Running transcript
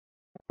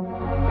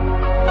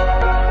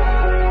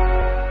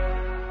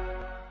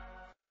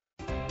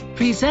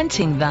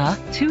Presenting the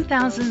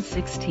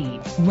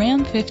 2016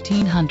 Ram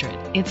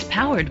 1500. It's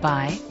powered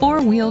by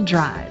four-wheel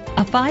drive,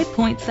 a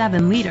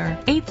 5.7-liter,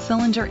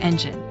 8-cylinder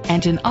engine,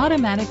 and an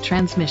automatic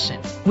transmission.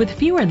 With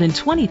fewer than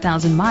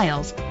 20,000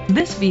 miles,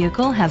 this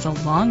vehicle has a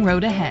long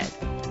road ahead.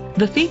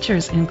 The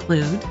features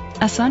include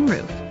a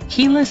sunroof,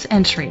 keyless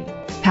entry,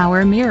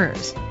 power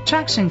mirrors,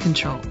 traction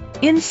control.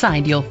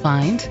 Inside you'll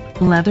find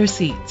leather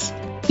seats,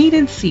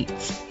 heated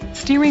seats,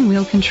 steering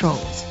wheel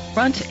controls,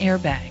 front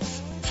airbags,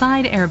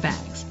 side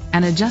airbags,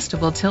 an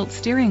adjustable tilt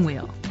steering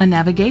wheel, a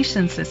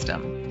navigation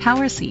system,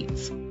 power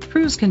seats,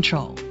 cruise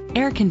control,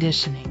 air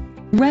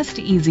conditioning. Rest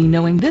easy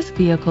knowing this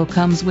vehicle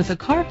comes with a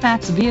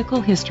Carfax Vehicle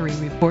History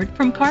Report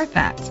from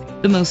Carfax,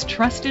 the most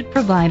trusted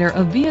provider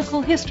of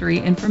vehicle history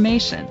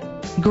information.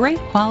 Great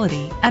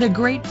quality at a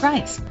great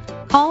price.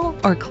 Call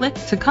or click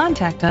to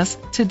contact us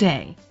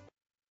today.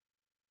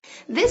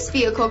 This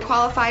vehicle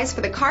qualifies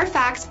for the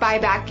Carfax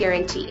buyback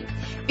guarantee.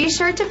 Be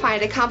sure to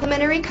find a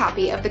complimentary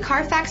copy of the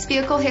Carfax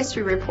Vehicle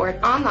History Report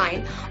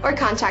online or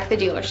contact the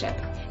dealership.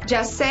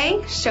 Just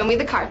say, "Show me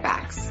the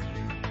Carfax."